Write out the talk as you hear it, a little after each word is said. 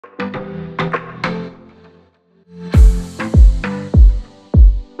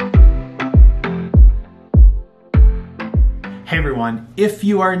everyone, if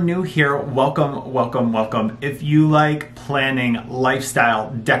you are new here, welcome, welcome, welcome. If you like planning,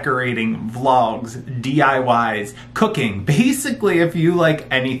 lifestyle, decorating, vlogs, DIYs, cooking, basically if you like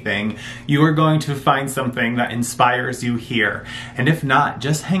anything, you are going to find something that inspires you here. And if not,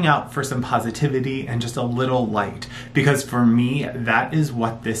 just hang out for some positivity and just a little light, because for me, that is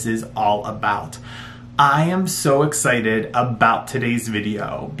what this is all about. I am so excited about today's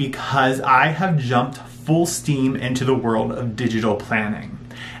video because I have jumped full steam into the world of digital planning.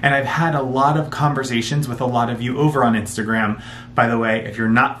 And I've had a lot of conversations with a lot of you over on Instagram. By the way, if you're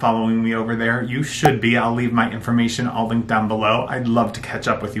not following me over there, you should be. I'll leave my information all linked down below. I'd love to catch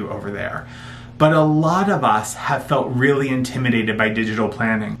up with you over there. But a lot of us have felt really intimidated by digital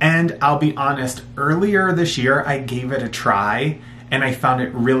planning. And I'll be honest, earlier this year, I gave it a try and I found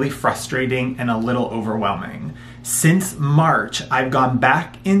it really frustrating and a little overwhelming. Since March, I've gone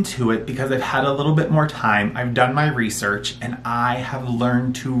back into it because I've had a little bit more time. I've done my research and I have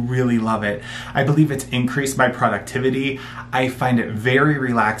learned to really love it. I believe it's increased my productivity. I find it very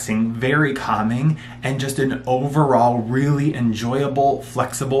relaxing, very calming, and just an overall really enjoyable,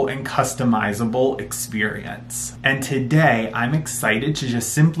 flexible, and customizable experience. And today, I'm excited to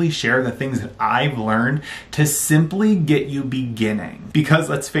just simply share the things that I've learned to simply get you beginning. Because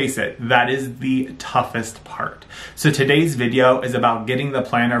let's face it, that is the toughest part. So today's video is about getting the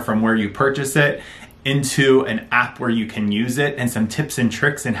planner from where you purchase it into an app where you can use it, and some tips and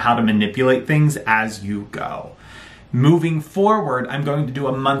tricks in how to manipulate things as you go. Moving forward, I'm going to do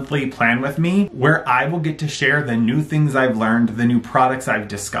a monthly plan with me where I will get to share the new things I've learned, the new products I've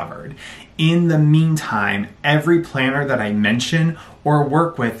discovered. In the meantime, every planner that I mention or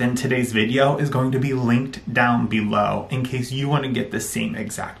work with in today's video is going to be linked down below in case you want to get the same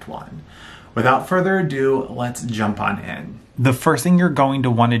exact one. Without further ado, let's jump on in. The first thing you're going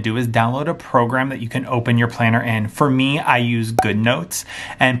to want to do is download a program that you can open your planner in. For me, I use GoodNotes,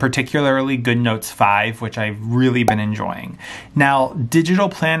 and particularly GoodNotes 5, which I've really been enjoying. Now, digital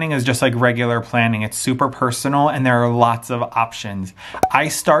planning is just like regular planning. It's super personal and there are lots of options. I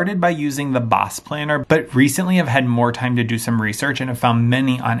started by using the Boss Planner, but recently I've had more time to do some research and have found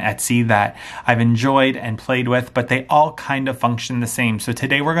many on Etsy that I've enjoyed and played with, but they all kind of function the same. So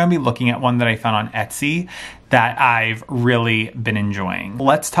today we're going to be looking at one that I found on Etsy that I've really been enjoying.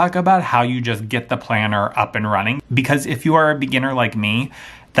 Let's talk about how you just get the planner up and running, because if you are a beginner like me,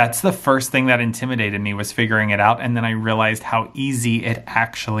 that's the first thing that intimidated me, was figuring it out, and then I realized how easy it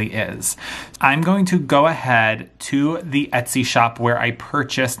actually is. I'm going to go ahead to the Etsy shop where I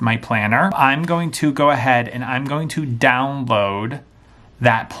purchased my planner. I'm going to go ahead and I'm going to download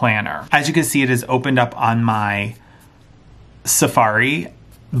that planner. As you can see, it is opened up on my Safari,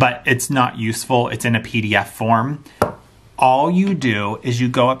 but it's not useful. It's in a PDF form. All you do is you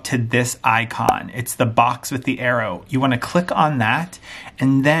go up to this icon. It's the box with the arrow. You want to click on that,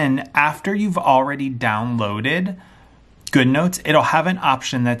 and then after you've already downloaded GoodNotes, it'll have an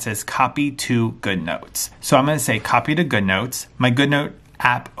option that says copy to GoodNotes. So I'm going to say copy to GoodNotes. My GoodNote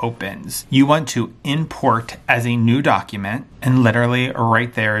app opens. You want to import as a new document, and literally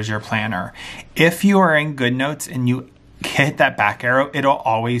right there is your planner. If you are in GoodNotes and you hit that back arrow, it'll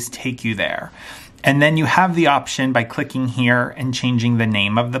always take you there. And then you have the option by clicking here and changing the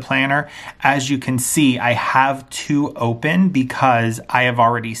name of the planner. As you can see, I have two open because I have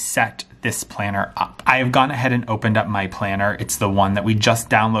already set this planner up. I have gone ahead and opened up my planner. It's the one that we just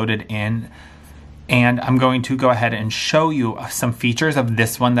downloaded in. And I'm going to go ahead and show you some features of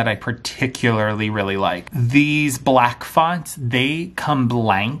this one that I particularly really like. These black fonts, they come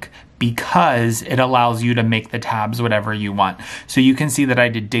blank because it allows you to make the tabs whatever you want. So you can see that I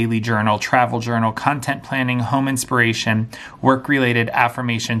did daily journal, travel journal, content planning, home inspiration, work-related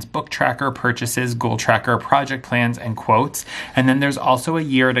affirmations, book tracker, purchases, goal tracker, project plans, and quotes. And then there's also a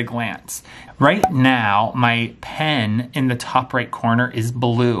year at a glance. Right now, my pen in the top right corner is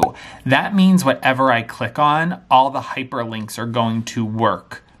blue. That means whatever I click on, all the hyperlinks are going to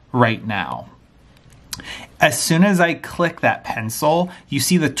work right now. As soon as I click that pencil, you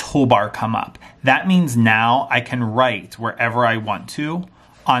see the toolbar come up. That means now I can write wherever I want to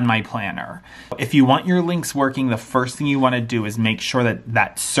on my planner. If you want your links working, the first thing you want to do is make sure that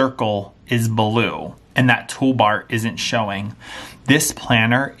that circle is blue and that toolbar isn't showing. This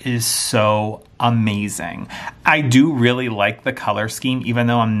planner is so amazing. I do really like the color scheme, even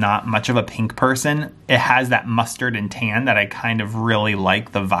though I'm not much of a pink person. It has that mustard and tan that I kind of really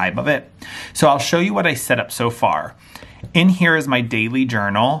like the vibe of it. So I'll show you what I set up so far. In here is my daily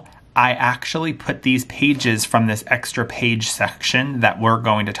journal. I actually put these pages from this extra page section that we're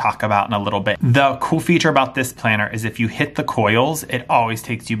going to talk about in a little bit. The cool feature about this planner is if you hit the coils, it always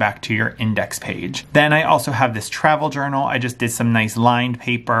takes you back to your index page. Then I also have this travel journal. I just did some nice lined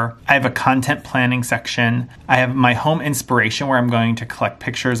paper. I have a content planning section. I have my home inspiration where I'm going to collect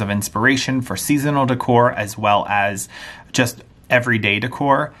pictures of inspiration for seasonal decor as well as just everyday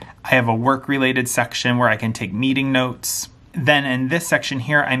decor. I have a work-related section where I can take meeting notes. Then in this section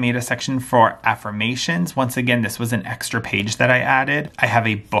here, I made a section for affirmations. Once again, this was an extra page that I added. I have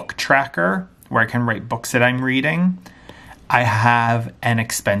a book tracker where I can write books that I'm reading. I have an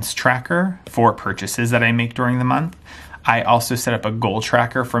expense tracker for purchases that I make during the month. I also set up a goal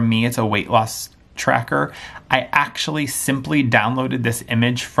tracker. For me, it's a weight loss tracker. I actually simply downloaded this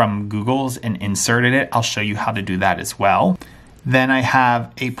image from Google's and inserted it. I'll show you how to do that as well. Then I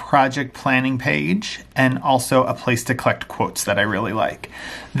have a project planning page and also a place to collect quotes that I really like.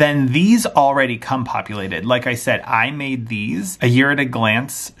 Then these already come populated. Like I said, I made these. A year at a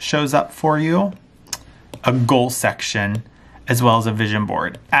glance shows up for you, a goal section, as well as a vision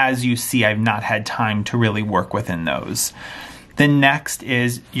board. As you see, I've not had time to really work within those. The next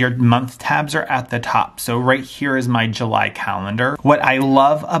is your month tabs are at the top. So right here is my July calendar. What I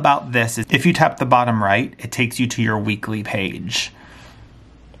love about this is if you tap the bottom right, it takes you to your weekly page.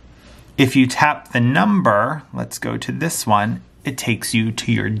 If you tap the number, let's go to this one, it takes you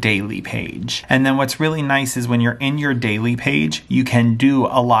to your daily page. And then what's really nice is when you're in your daily page, you can do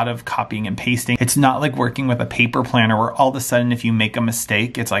a lot of copying and pasting. It's not like working with a paper planner where all of a sudden if you make a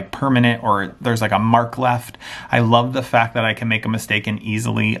mistake, it's like permanent or there's like a mark left. I love the fact that I can make a mistake and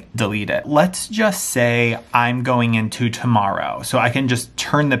easily delete it. Let's just say I'm going into tomorrow. So I can just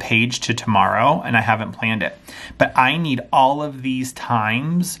turn the page to tomorrow and I haven't planned it. But I need all of these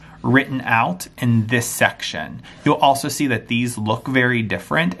times written out in this section. You'll also see that these look very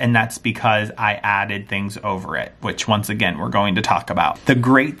different, and that's because I added things over it, which once again, we're going to talk about. The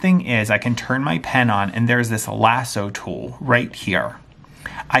great thing is I can turn my pen on and there's this lasso tool right here.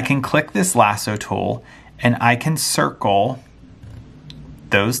 I can click this lasso tool and I can circle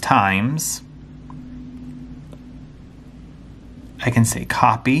those times. I can say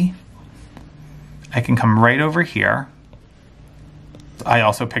copy. I can come right over here. I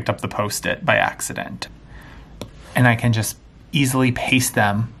also picked up the Post-it by accident. And I can just easily paste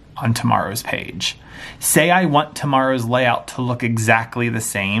them on tomorrow's page. Say I want tomorrow's layout to look exactly the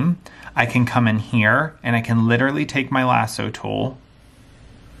same. I can come in here and I can literally take my lasso tool.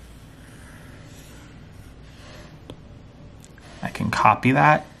 I can copy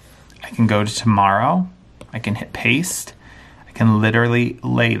that. I can go to tomorrow. I can hit paste. I can literally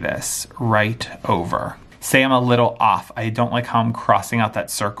lay this right over. Say I'm a little off. I don't like how I'm crossing out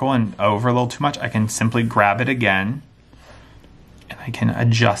that circle and over a little too much. I can simply grab it again and I can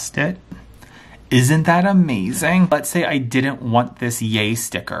adjust it. Isn't that amazing? Let's say I didn't want this yay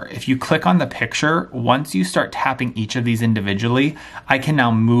sticker. If you click on the picture, once you start tapping each of these individually, I can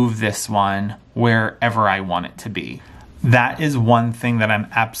now move this one wherever I want it to be. That is one thing that I'm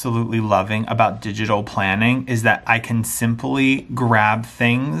absolutely loving about digital planning is that I can simply grab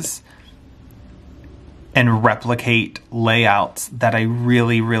things and replicate layouts that I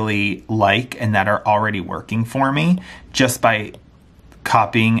really, really like and that are already working for me just by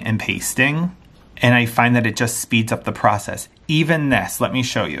copying and pasting. And I find that it just speeds up the process. Even this, let me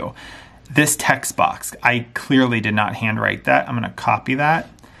show you. This text box, I clearly did not handwrite that. I'm gonna copy that.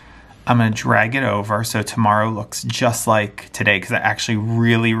 I'm gonna drag it over so tomorrow looks just like today because I actually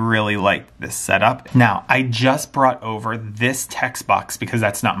really, really like this setup. Now, I just brought over this text box because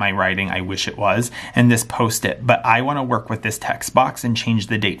that's not my writing, I wish it was, and this Post-it, but I wanna work with this text box and change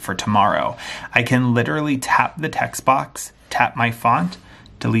the date for tomorrow. I can literally tap the text box, tap my font,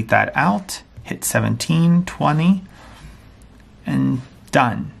 delete that out, hit 17, 20, and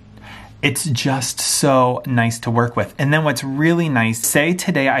done. It's just so nice to work with. And then what's really nice, say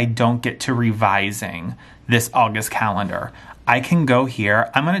today I don't get to revising this August calendar. I can go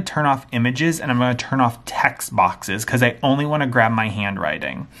here, I'm gonna turn off images and I'm gonna turn off text boxes because I only wanna grab my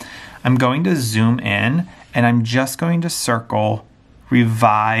handwriting. I'm going to zoom in and I'm just going to circle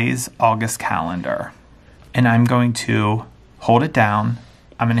revise August calendar. And I'm going to hold it down,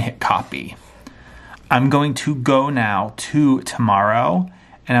 I'm gonna hit copy. I'm going to go now to tomorrow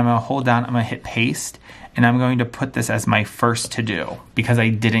and I'm gonna hold down, I'm gonna hit paste, and I'm going to put this as my first to do because I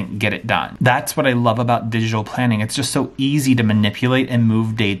didn't get it done. That's what I love about digital planning. It's just so easy to manipulate and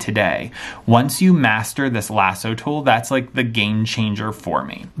move day to day. Once you master this lasso tool, that's like the game changer for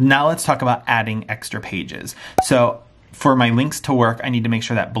me. Now let's talk about adding extra pages. So For my links to work, I need to make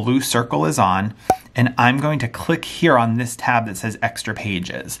sure that blue circle is on, and I'm going to click here on this tab that says extra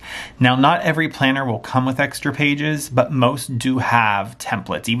pages. Now, not every planner will come with extra pages, but most do have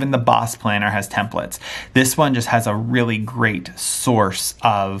templates. Even the Boss Planner has templates. This one just has a really great source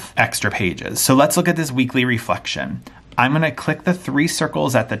of extra pages. So let's look at this weekly reflection. I'm going to click the 3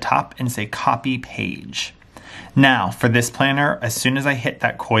 circles at the top and say copy page. Now, for this planner, as soon as I hit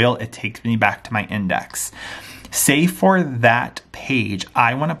that coil, it takes me back to my index. Say for that page,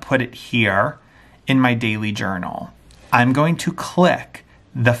 I want to put it here in my daily journal. I'm going to click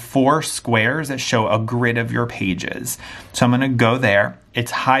the 4 squares that show a grid of your pages. So I'm going to go there.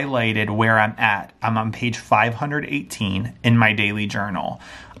 It's highlighted where I'm at. I'm on page 518 in my daily journal.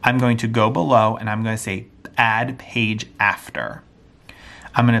 I'm going to go below and I'm going to say add page after.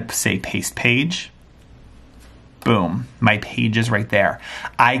 I'm going to say paste page. Boom, my page is right there.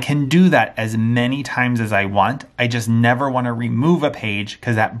 I can do that as many times as I want. I just never want to remove a page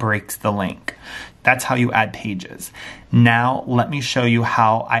because that breaks the link. That's how you add pages. Now, let me show you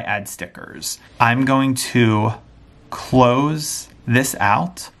how I add stickers. I'm going to close this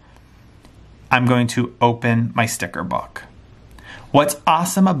out. I'm going to open my sticker book. What's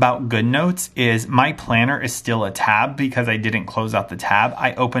awesome about GoodNotes is my planner is still a tab because I didn't close out the tab.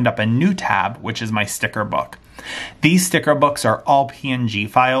 I opened up a new tab, which is my sticker book. These sticker books are all PNG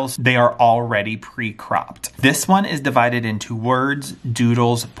files. They are already pre-cropped. This one is divided into words,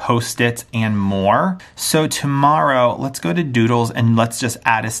 doodles, post-its, and more. So tomorrow, let's go to doodles and let's just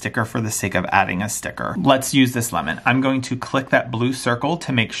add a sticker for the sake of adding a sticker. Let's use this lemon. I'm going to click that blue circle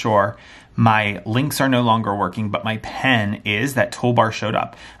to make sure my links are no longer working, but my pen is. That toolbar showed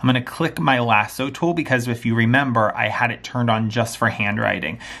up. I'm going to click my lasso tool because if you remember, I had it turned on just for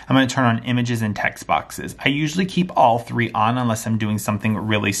handwriting. I'm going to turn on images and text boxes. I usually keep all 3 on unless I'm doing something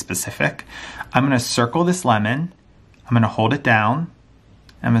really specific. I'm going to circle this lemon. I'm going to hold it down.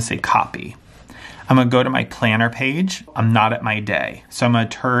 I'm going to say copy. I'm going to go to my planner page. I'm not at my day. So I'm going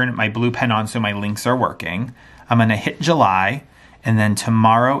to turn my blue pen on so my links are working. I'm going to hit July. And then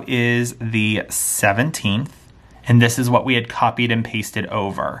tomorrow is the 17th, and this is what we had copied and pasted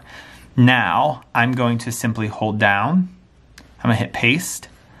over. Now, I'm going to simply hold down. I'm going to hit paste.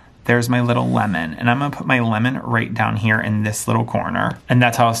 There's my little lemon, and I'm going to put my lemon right down here in this little corner, and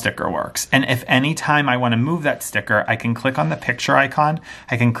that's how a sticker works. And if any time I want to move that sticker, I can click on the picture icon,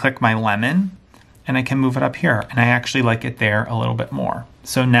 I can click my lemon, and I can move it up here, and I actually like it there a little bit more.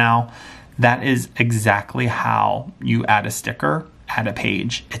 So now, that is exactly how you add a sticker, add a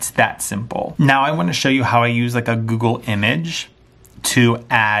page. It's that simple. Now I want to show you how I use like a Google image to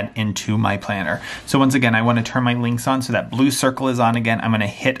add into my planner. So once again, I want to turn my links on so that blue circle is on again. I'm going to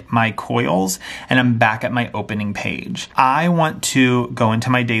hit my coils and I'm back at my opening page. I want to go into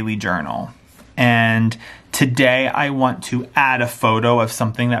my daily journal, and today I want to add a photo of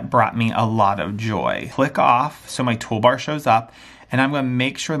something that brought me a lot of joy. Click off so my toolbar shows up, and I'm going to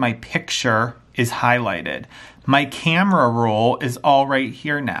make sure my picture is highlighted. My camera roll is all right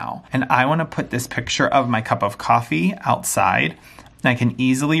here now, and I want to put this picture of my cup of coffee outside. And I can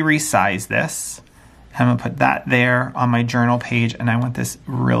easily resize this. I'm going to put that there on my journal page, and I want this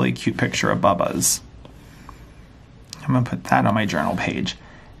really cute picture of Bubba's. I'm going to put that on my journal page.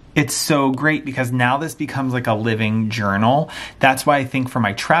 It's so great because now this becomes like a living journal. That's why I think for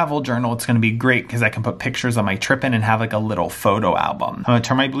my travel journal, it's going to be great because I can put pictures of my trip in and have like a little photo album. I'm going to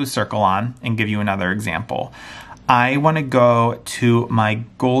turn my blue circle on and give you another example. I want to go to my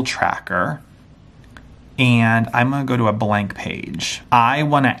goal tracker and I'm going to go to a blank page. I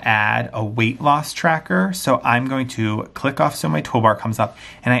want to add a weight loss tracker. So I'm going to click off so my toolbar comes up,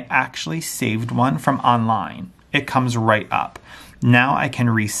 and I actually saved one from online. It comes right up. Now I can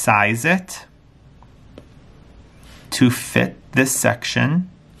resize it to fit this section.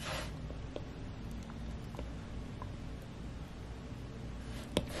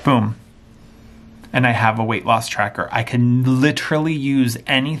 Boom. And I have a weight loss tracker. I can literally use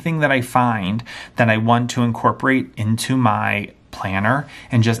anything that I find that I want to incorporate into my planner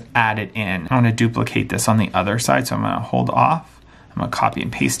and just add it in. I want to duplicate this on the other side, so I'm going to hold off. I'm going to copy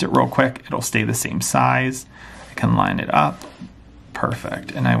and paste it real quick. It'll stay the same size. I can line it up.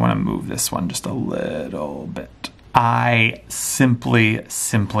 Perfect. And I want to move this one just a little bit. I simply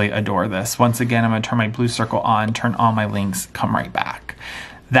adore this. Once again, I'm going to turn my blue circle on, turn all my links, come right back.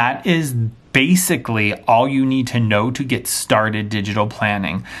 That is basically all you need to know to get started digital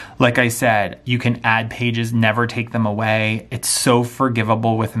planning. Like I said, you can add pages, never take them away. It's so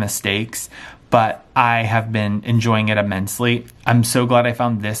forgivable with mistakes, but I have been enjoying it immensely. I'm so glad I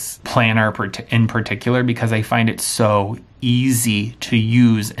found this planner in particular because I find it so easy to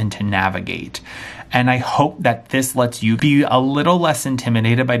use and to navigate. And I hope that this lets you be a little less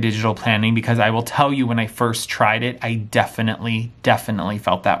intimidated by digital planning, because I will tell you, when I first tried it, I definitely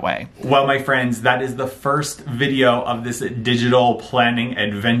felt that way. Well, my friends, that is the first video of this digital planning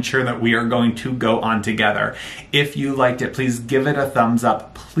adventure that we are going to go on together. If you liked it, please give it a thumbs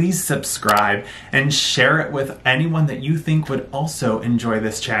up, please subscribe, and share it with anyone that you think would also enjoy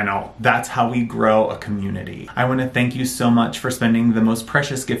this channel. That's how we grow a community. I want to thank you so much for spending the most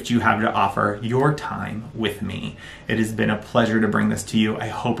precious gift you have to offer, your time with me. It has been a pleasure to bring this to you. I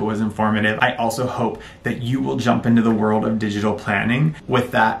hope it was informative. I also hope that you will jump into the world of digital planning.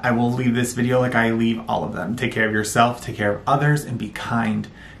 With that, I will leave this video like I leave all of them. Take care of yourself, take care of others, and be kind.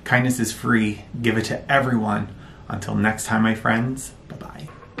 Kindness is free. Give it to everyone. Until next time, my friends,